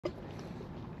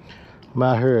I'm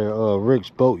out here at Rick's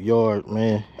Boat Yard,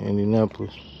 man, in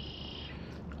Indianapolis.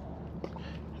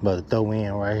 About to throw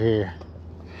in right here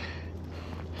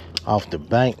off the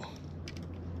bank.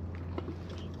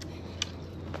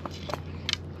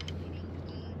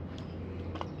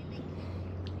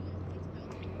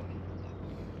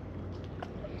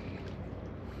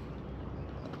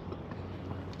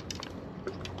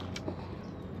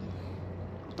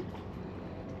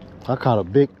 I caught a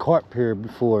big carp here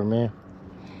before, man.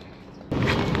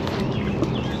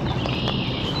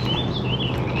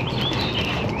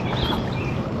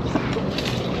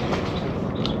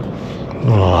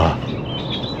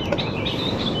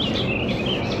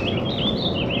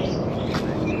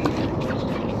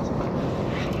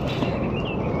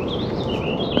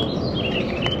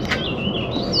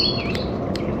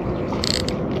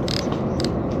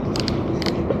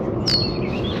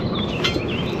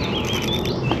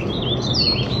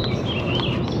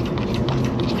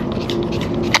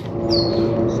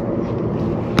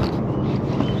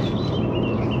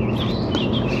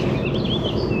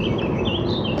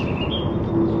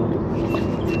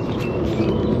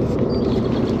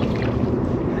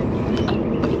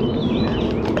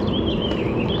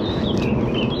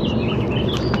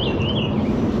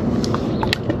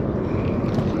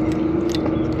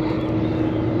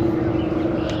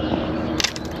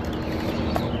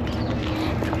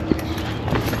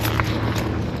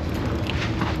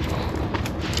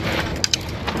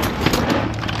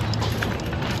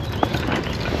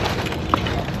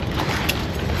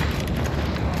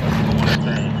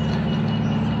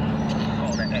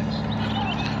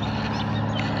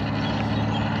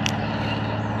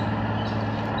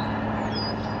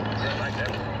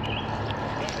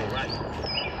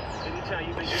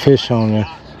 Fish on there.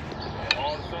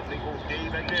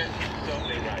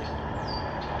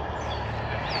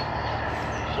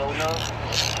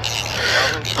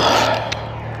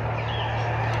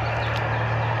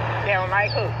 They don't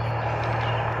like who?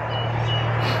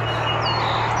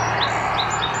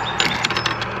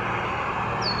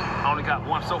 I only got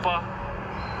one so far.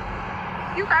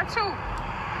 You got two.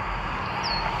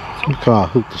 You caught a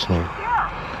hook this nigga.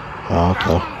 Yeah. Oh,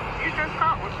 okay. You just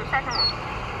caught. What's the second one?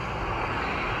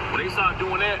 When they start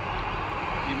doing that,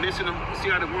 you missing them. See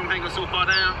how the worm hanging so far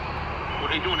down? What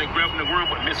they doing, they grabbing the worm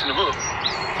but missing the hook.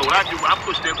 So what I do, I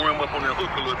push that worm up on that hook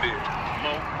a little bit.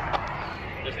 Come on.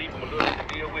 Just leave them a little bit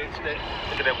to deal with. See that?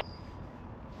 Look at that.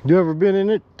 You ever been in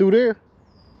it through there?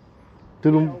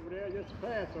 Through them? Over there, just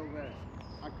pass over there.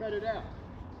 I cut it out.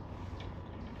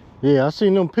 Yeah, I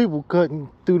seen them people cutting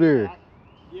through there.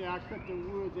 I cut the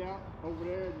woods out over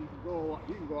there.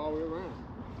 You can go all the way around.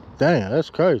 Damn, that's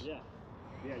crazy.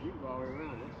 Yeah, you can go all the way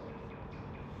around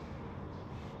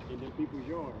it. In them people's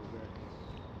yard over there.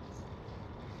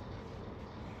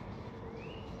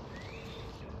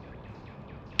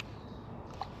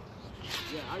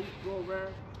 Yeah, I used to go over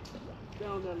there,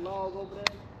 down that log over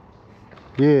there,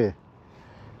 Yeah.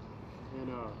 and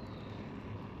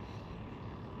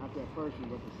not that first one,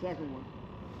 but the second one,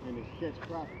 and it's catch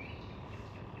crappie.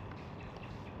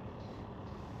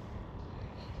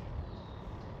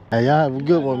 Hey, y'all have a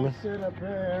good one, man. Sit up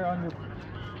there on your.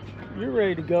 You're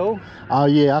ready to go. Oh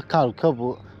yeah, I caught a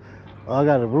couple. I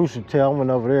got a rooster tail. I went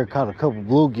over there, caught a couple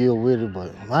bluegill with it,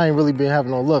 but I ain't really been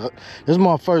having no luck. This is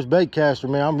my first bait caster,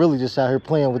 man. I'm really just out here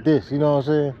playing with this. You know what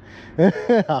I'm saying?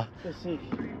 Let's see.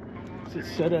 Is it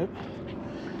set up?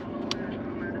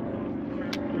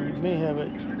 You may have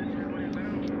it.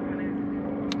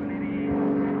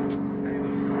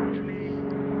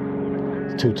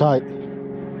 It's too tight.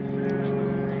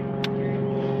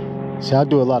 See, I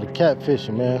do a lot of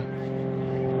catfishing, man.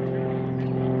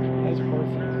 That's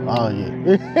perfect. Oh yeah.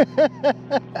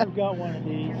 I've got one of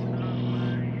these.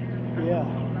 Yeah.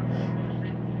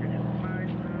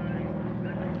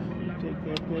 Take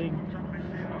that thing.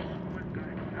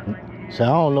 See, I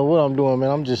don't know what I'm doing, man.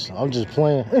 I'm just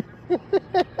playing.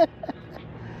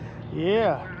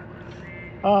 Yeah.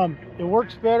 It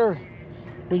works better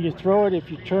when you throw it if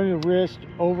you turn your wrist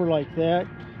over like that,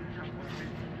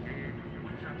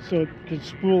 so it can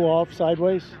spool off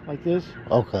sideways like this.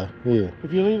 Okay, yeah.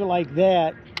 If you leave it like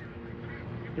that,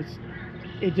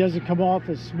 it doesn't come off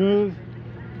as smooth.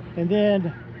 And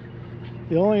then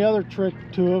the only other trick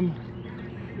to them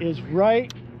is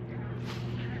right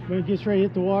when it gets ready to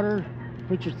hit the water,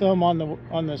 put your thumb on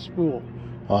the spool.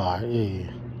 All right,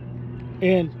 yeah.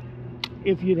 And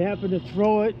if you'd happen to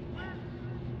throw it,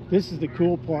 this is the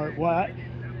cool part.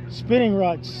 Spinning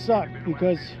rods suck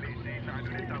because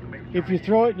if you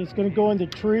throw it and it's going to go into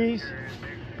trees,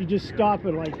 you just stop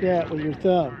it like that with your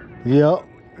thumb. Yep.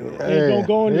 You don't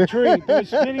go in the tree. With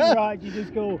spinning rod, you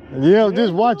just go. Yeah,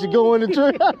 just watch it go in the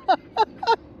tree.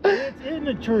 It's in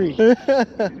the tree.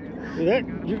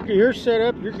 You're set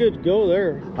up. You're good to go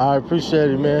there. I appreciate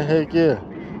it, man. Heck yeah.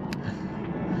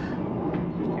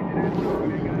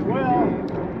 Well.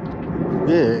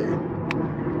 Yeah.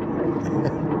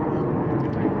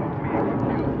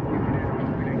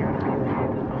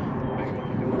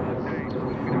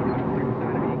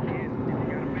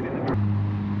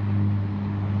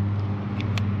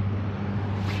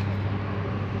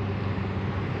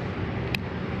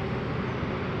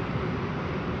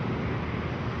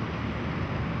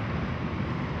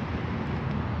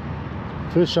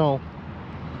 Fish on.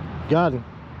 Got him.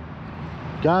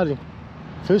 Got him.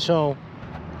 Fish on.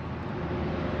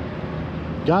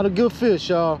 Got a good fish,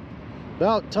 y'all.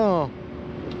 About time.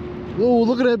 Ooh,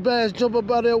 look at that bass jump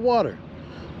up out of that water.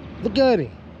 Look at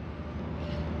him.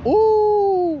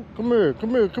 Ooh, come here,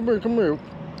 come here, come here, come here.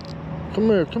 Come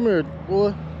here, come here,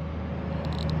 boy.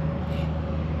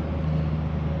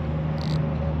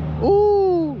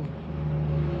 Ooh.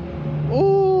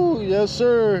 Ooh, yes,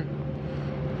 sir.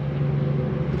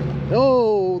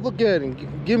 Oh, look at him. He's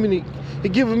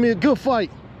giving me a good fight.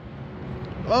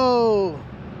 Oh.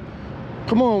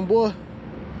 Come on, boy.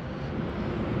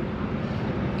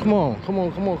 Come on, come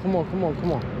on, come on, come on, come on,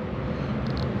 come on.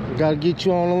 I gotta get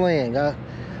you on the land. I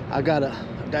gotta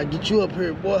get you up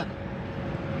here, boy.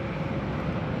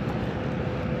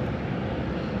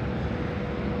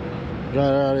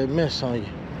 Got all that mess on you.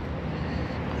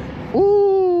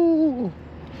 Ooh.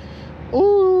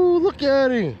 Ooh, look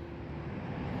at him.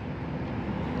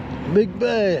 Big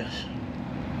bass.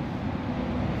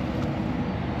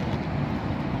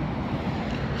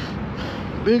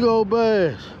 Big old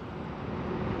bass.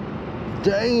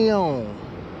 Damn.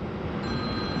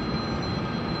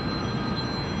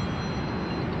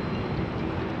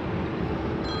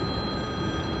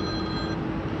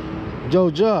 Joe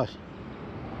Josh.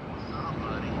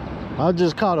 I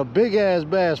just caught a big ass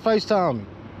bass. FaceTime me.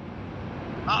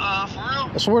 For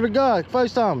real? I swear to God,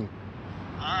 FaceTime me.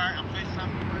 Alright, I'm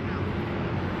FaceTiming you right now.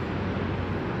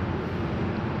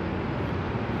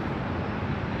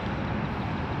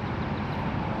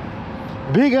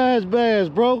 Big ass bass,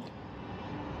 bro.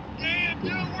 Damn,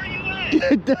 dude, where you at?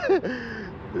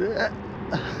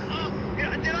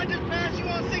 Did I just pass you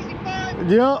on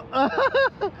 65? Yeah. I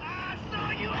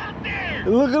saw you out there.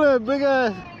 Look at that big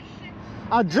ass.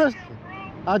 Oh, shit.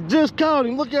 I just caught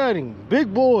him. Look at him.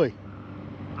 Big boy.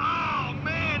 Oh,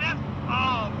 man,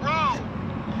 bro.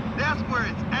 That's where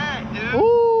it's at, dude.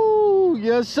 Ooh,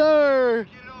 yes, sir.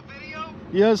 Get it on video?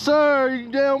 Yes, sir. You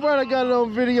damn right I got it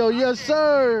on video. Yes,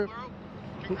 sir. Bro.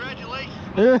 Congratulations,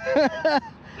 man.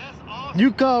 That's awesome.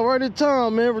 You caught right in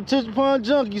time, man. Retention Pond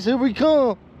Junkies, here we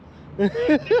come. Right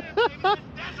there, baby.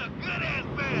 That's a good ass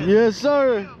bass. Yes,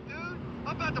 sir. Damn, dude.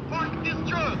 I'm about to park this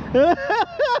truck.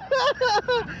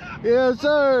 Yes,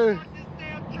 sir. Park this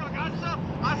damn truck. I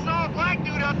saw a black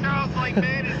dude out there. I was like,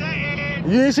 man, is that Ed?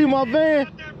 You ain't see my van?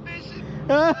 Out there fishing?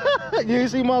 You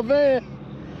ain't see my van?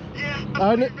 Yeah, I I saw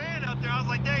your kn- van out there. I was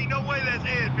like, there ain't no way that's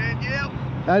Ed, man. Yep.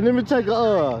 Hey, let me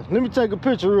take a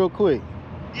picture real quick.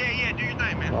 Yeah, do your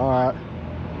thing, man. All right.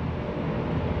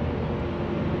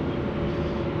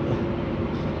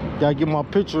 Gotta get my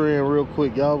picture in real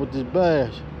quick, y'all, with this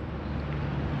bass.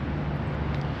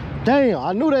 Damn,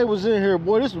 I knew they was in here,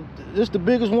 boy. This the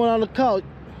biggest one on the caught.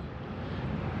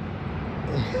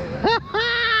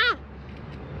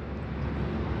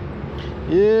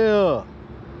 Yeah.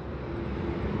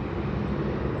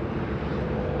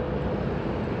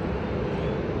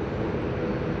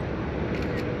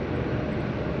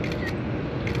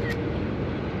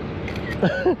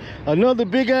 Another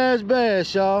big ass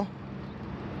bass, y'all.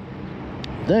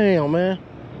 Damn, man.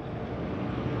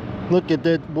 Look at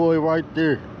that boy right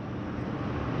there.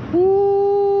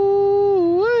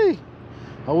 Woo-wee.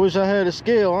 I wish I had a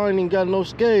scale. I ain't even got no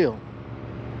scale.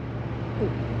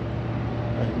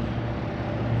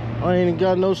 I ain't even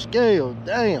got no scale.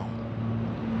 Damn.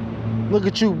 Look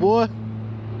at you, boy.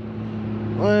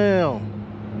 Damn.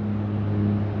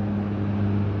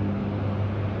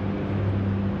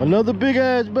 Another big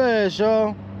ass bass,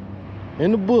 y'all.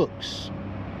 In the books.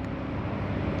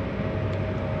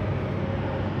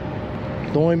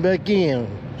 Throw him back in.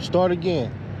 Start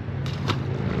again.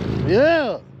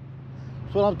 Yeah.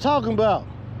 That's what I'm talking about.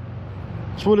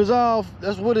 That's what it's all.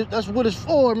 That's what it's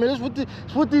for, man. That's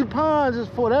what these ponds is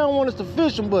for. They don't want us to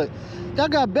fish them, but y'all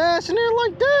got bass in there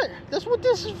like that. That's what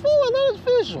this is for. Let us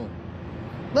fish them.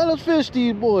 Let us fish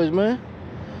these boys, man.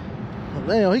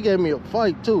 Damn, he gave me a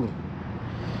fight too.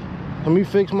 Let me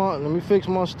fix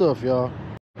my stuff, y'all.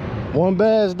 One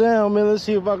bass down, man. Let's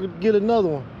see if I could get another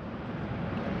one.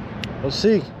 Let's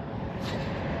see.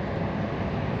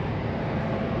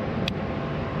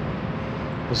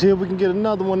 Let's see if we can get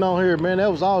another one on here, man. That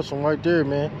was awesome right there,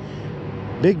 man.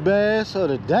 Big bass of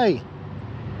the day.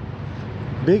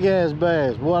 Big ass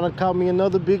bass. Boy, I done caught me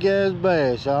another big ass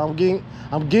bass, y'all. I'm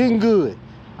getting good.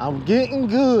 I'm getting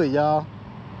good, y'all.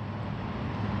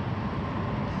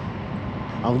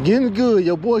 I'm getting good.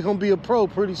 Your boy gonna be a pro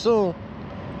pretty soon.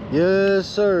 Yes,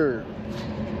 sir.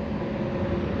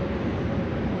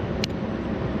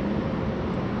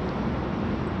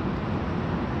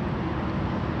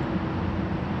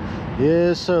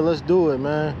 Yes, sir. Let's do it,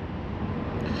 man.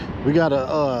 We got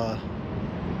a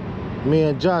me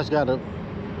and Josh got a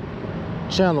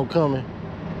channel coming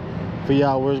for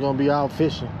y'all where it's gonna be out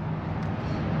fishing.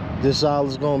 This all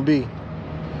it's gonna be.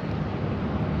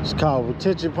 It's called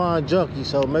Retention Pond Junkie,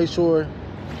 so make sure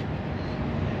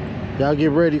y'all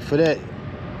get ready for that.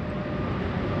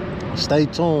 Stay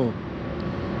tuned.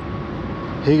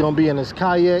 He gonna be in his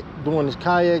kayak, doing his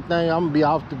kayak thing. I'm gonna be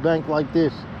off the bank like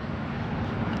this,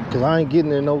 cause I ain't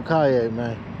getting in no kayak,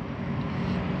 man.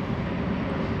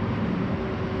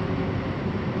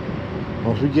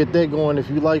 Once we get that going, if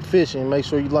you like fishing, make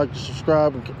sure you like to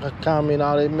subscribe and comment,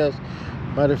 all that mess.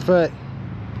 Matter of fact,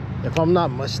 if I'm not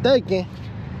mistaken,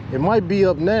 it might be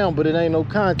up now, but it ain't no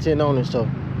content on it. So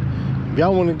if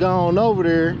y'all want to go on over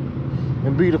there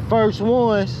and be the first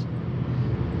ones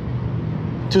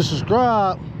to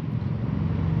subscribe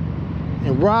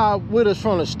and ride with us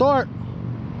from the start,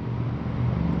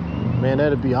 man,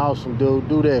 that'd be awesome, dude.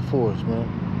 Do that for us, man.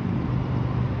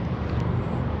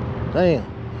 Damn.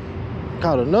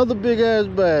 Caught another big ass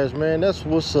bass, man. That's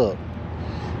what's up.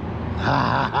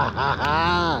 Ha ha ha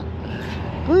ha.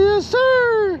 Yes,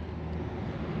 sir.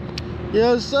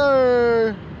 Yes,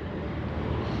 sir.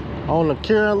 On the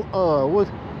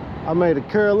I made a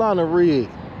Carolina rig.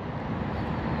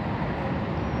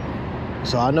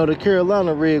 So I know the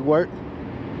Carolina rig work.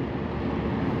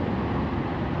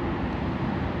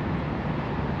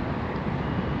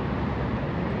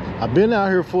 I've been out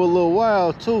here for a little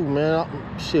while too, man.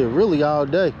 Shit, really all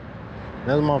day.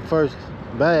 That's my first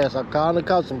bass. I kinda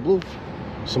caught some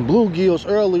bluegills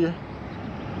earlier.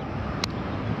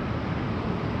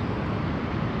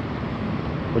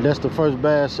 But that's the first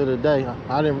bass of the day.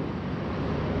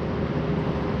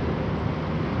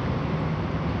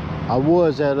 I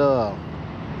was at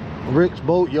Rick's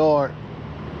Boat Yard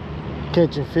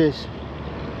catching fish.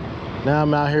 Now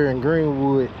I'm out here in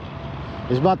Greenwood.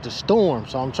 It's about to storm,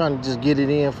 so I'm trying to just get it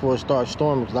in before it starts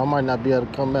storming, because I might not be able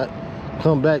to come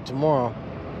back tomorrow.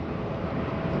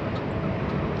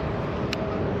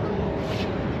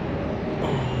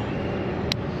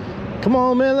 Come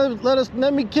on, man,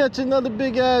 let me catch another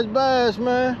big ass bass,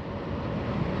 man.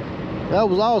 That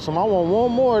was awesome. I want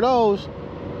one more of those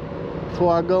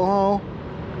before I go home.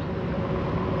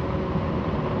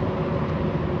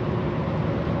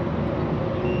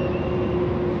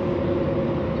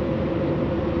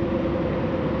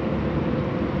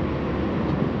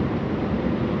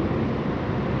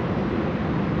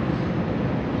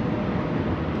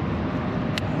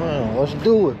 Man, let's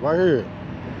do it right here.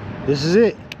 This is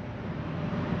it.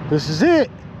 This is it.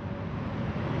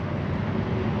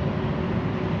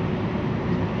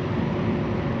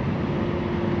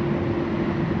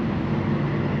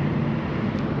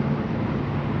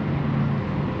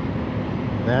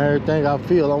 And everything I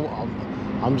feel,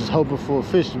 I'm just hoping for a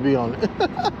fish to be on it.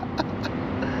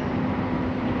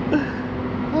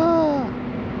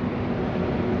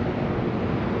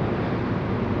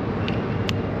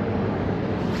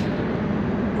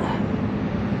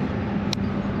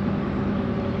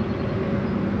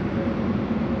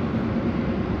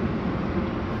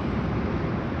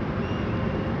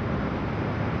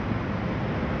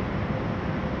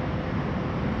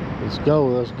 Let's go,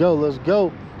 let's go, let's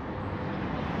go.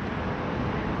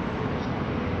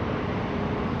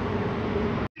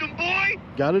 Boy.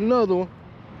 Got another one.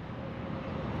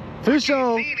 Fish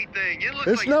on. See anything. It looks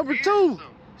It's like number your beard two. or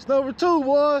something. It's number two,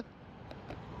 boy.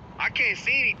 I can't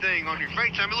see anything on your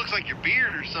face. It looks like your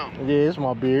beard or something. Yeah, it's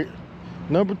my beard.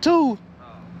 Number two.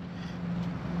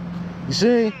 You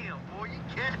see? Damn, boy, you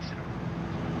catching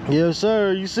him. Yes,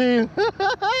 sir. You see him?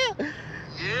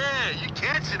 Yeah, you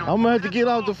catching him. I'm gonna have to get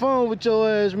off the phone with your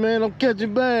ass, man. I'm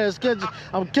catching bass.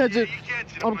 I'm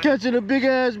catching a big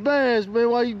ass bass, man,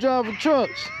 while you driving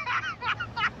trucks.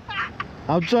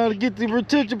 I'm trying to get the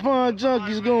Retention Pond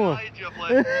Junkies going.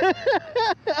 Yes,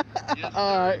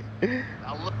 all right.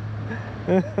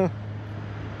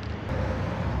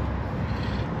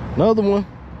 Another one.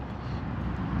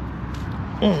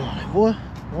 Boy,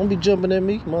 don't be jumping at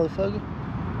me, motherfucker.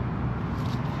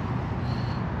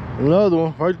 Another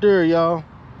one right there, y'all.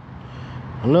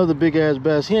 Another big ass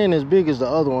bass. He ain't as big as the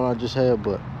other one I just had,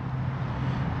 but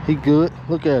he good.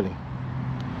 Look at him.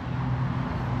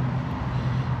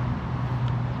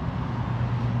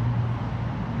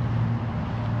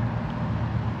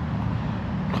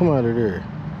 Come out of there.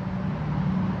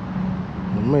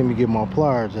 It made me get my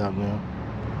pliers out now.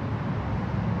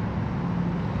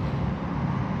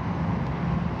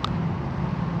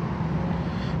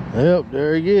 Yep,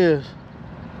 there he is.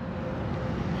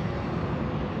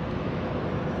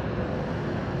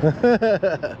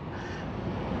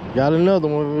 Got another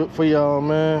one for y'all,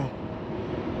 man.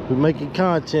 We're making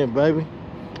content, baby.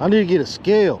 I need to get a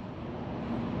scale,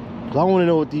 'cause I want to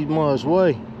know what these mugs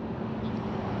weigh.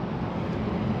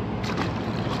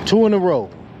 2 in a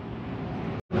row.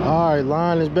 All right,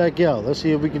 line is back out. Let's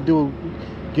see if we can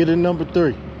get a number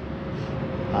 3.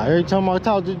 All right, every time I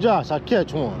talk to Josh, I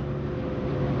catch one.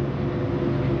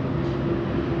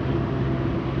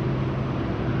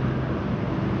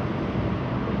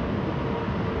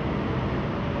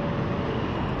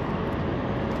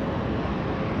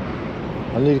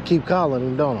 I need to keep calling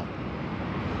him, don't I?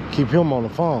 Keep him on the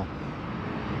phone.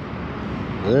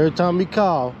 Every time he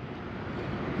call,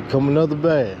 here come another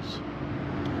bass.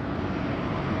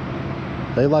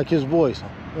 They like his voice.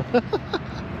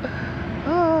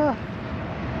 Ah.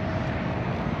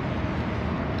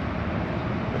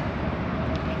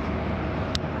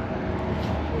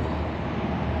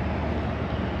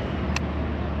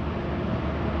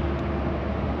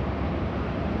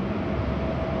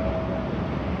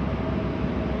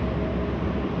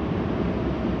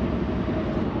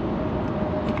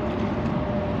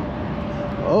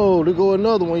 Oh, there go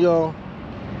another one, y'all.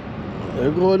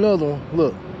 There go another one.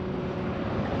 Look.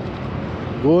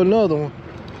 Go another one.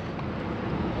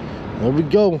 There we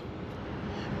go.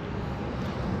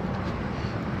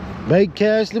 Bait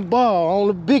cast the ball on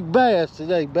the big bass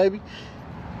today, baby.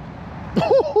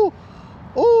 Oh,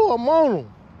 I'm on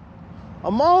them.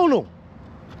 I'm on them.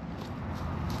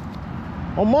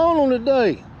 I'm on them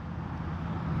today.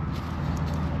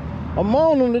 I'm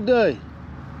on them today.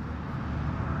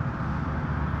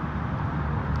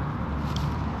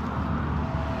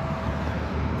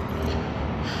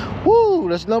 Woo,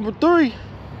 that's number 3.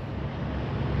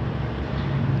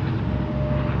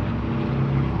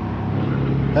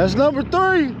 That's number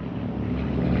 3.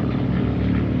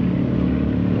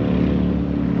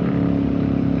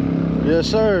 Yes,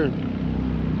 sir.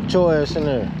 Put your ass in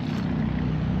there.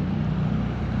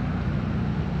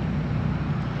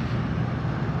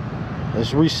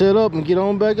 Let's reset up and get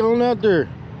on back on out there.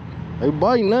 They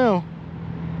biting now.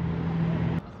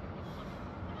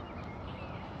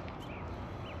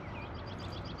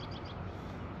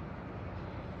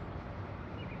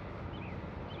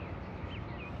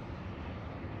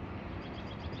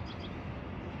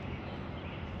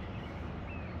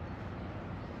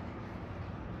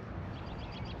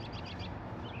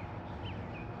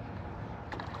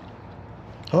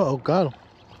 Uh-oh, got him.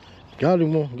 Got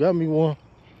him one. Got me one.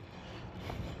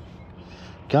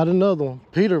 Got another one.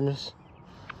 Peterman's.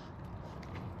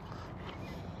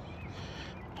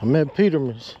 I'm at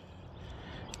Peterman's.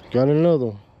 Got another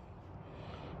one.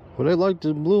 Well, they like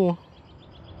this blue one.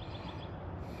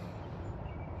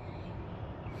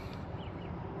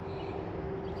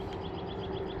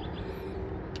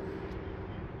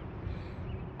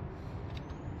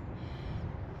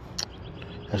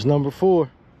 That's number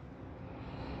 4.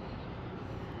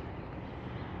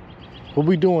 What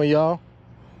we doing, y'all?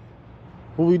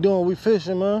 What we doing? We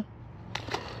fishing, man.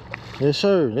 Yes,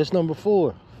 sir. That's number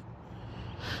 4.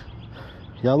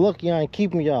 Y'all lucky I ain't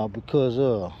keeping y'all,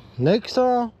 because next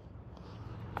time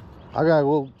I gotta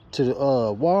go to the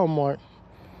Walmart,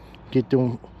 get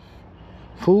them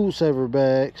food saver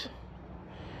bags.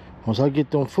 Once I get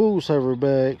them food saver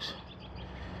bags,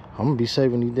 I'm gonna be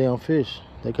saving these damn fish.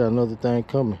 They got another thing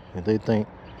coming. If they think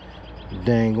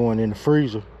they ain't going in the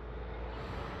freezer.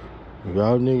 If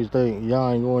y'all niggas think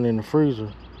y'all ain't going in the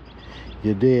freezer,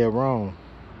 you're dead wrong.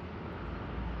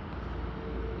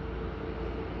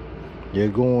 You're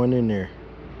going in there.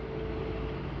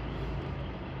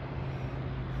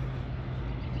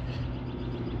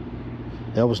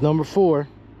 That was number 4.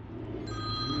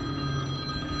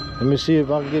 Let me see if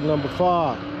I can get number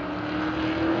 5.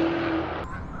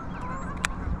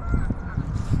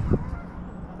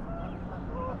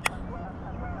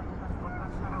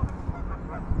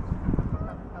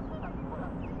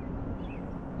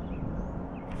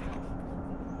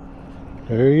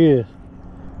 There he is.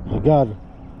 I got him.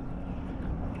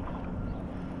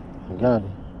 I got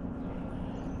him.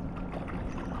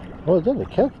 Oh, is that a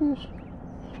catfish?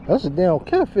 That's a damn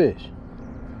catfish.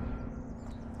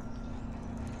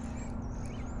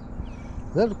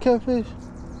 Is that a catfish?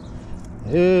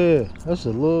 Yeah, that's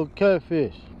a little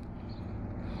catfish.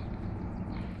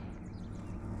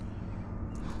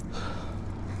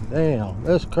 Damn,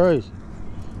 that's crazy.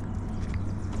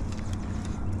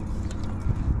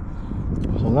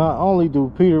 So not only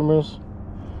do Petermans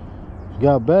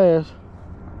got bass,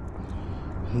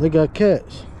 they got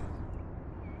cats.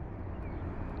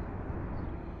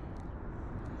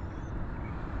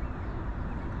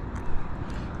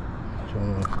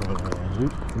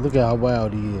 Look at how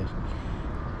wild he is.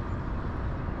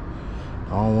 I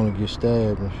don't want to get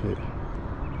stabbed and shit.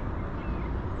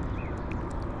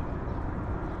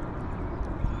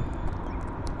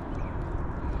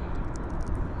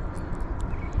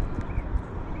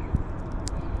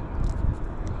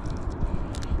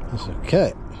 It's a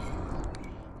cat.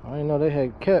 I didn't know they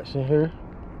had cats in here.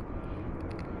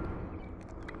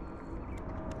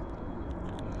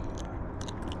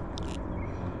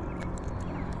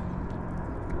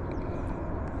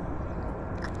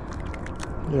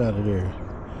 Get out of there.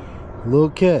 Little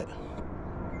cat.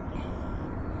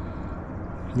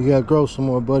 You gotta grow some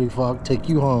more, buddy, before I can take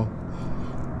you home.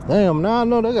 Damn, now I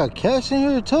know they got cats in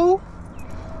here too.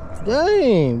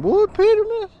 Dang, boy,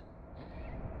 Peterman.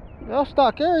 Y'all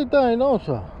stock everything, don't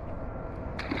y'all?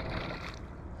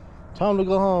 Time to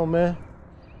go home, man.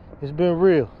 It's been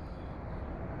real.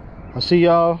 I'll see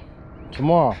y'all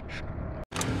tomorrow.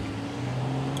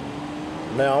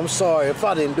 Now, I'm sorry if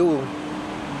I didn't do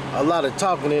a lot of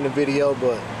talking in the video,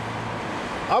 but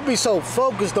I'll be so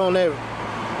focused on that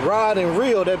rod and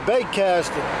reel, that bait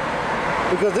casting,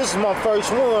 because this is my first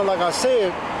one, like I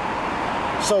said.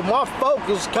 So my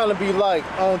focus kind of be like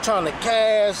on trying to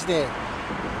cast and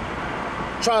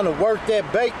trying to work that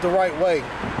bait the right way,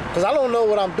 because I don't know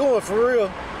what I'm doing for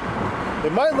real.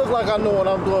 It might look like I know what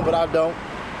I'm doing, but I don't.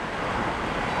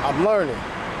 I'm learning.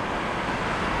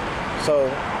 So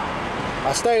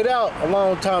I stayed out a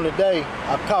long time today.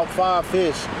 I caught 5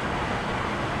 fish.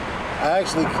 I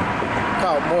actually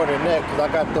caught more than that because I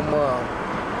got them,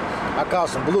 I caught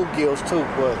some bluegills too,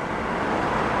 but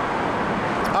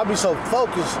I'll be so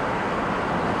focused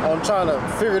on trying to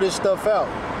figure this stuff out.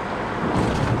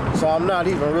 So I'm not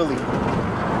even really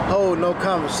holding no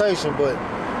conversation, but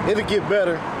it'll get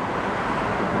better.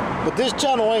 But this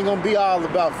channel ain't gonna be all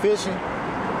about fishing.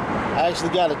 I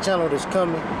actually got a channel that's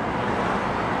coming.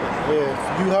 Yeah,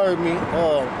 if you heard me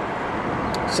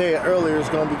say it earlier, it's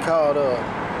gonna be called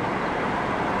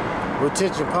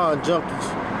Retention Pond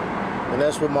Junkies, and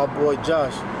that's with my boy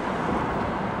Josh.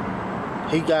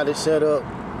 He got it set up.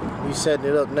 He's setting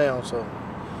it up now, so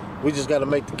we just gotta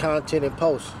make the content and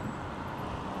post.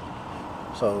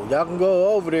 So y'all can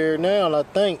go over there now, and I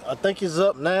think it's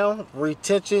up now.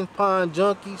 Retention Pond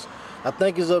Junkies. I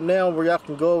think it's up now where y'all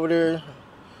can go over there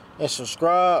and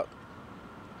subscribe.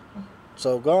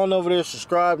 So go on over there,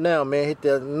 subscribe now, man. Hit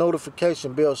that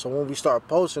notification bell so when we start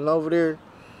posting over there,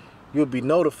 you'll be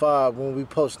notified when we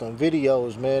post on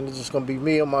videos, man. It's just gonna be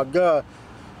me and my guy.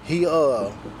 He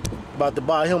about to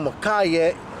buy him a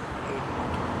kayak,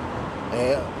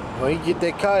 and when he get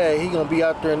that kayak, he gonna be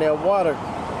out there in that water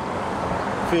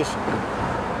fishing.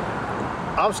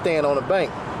 I'm staying on the bank.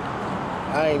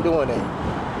 I ain't doing that.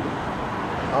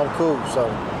 I'm cool. So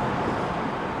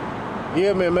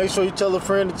yeah, man, make sure you tell a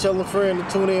friend to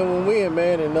tune in when we in,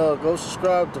 man, and go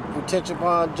subscribe to Retention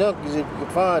Pond Junkies if you can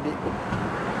find it.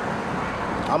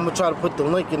 I'm gonna try to put the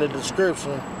link in the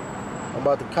description. I'm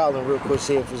about to call him real quick,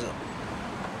 see if it's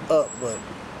up, but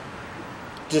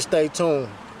just stay tuned.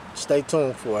 Stay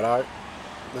tuned for it, all right?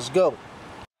 Let's go.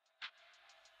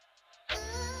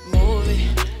 Movie.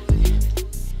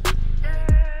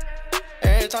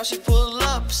 Every time she pull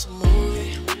up, it's a movie.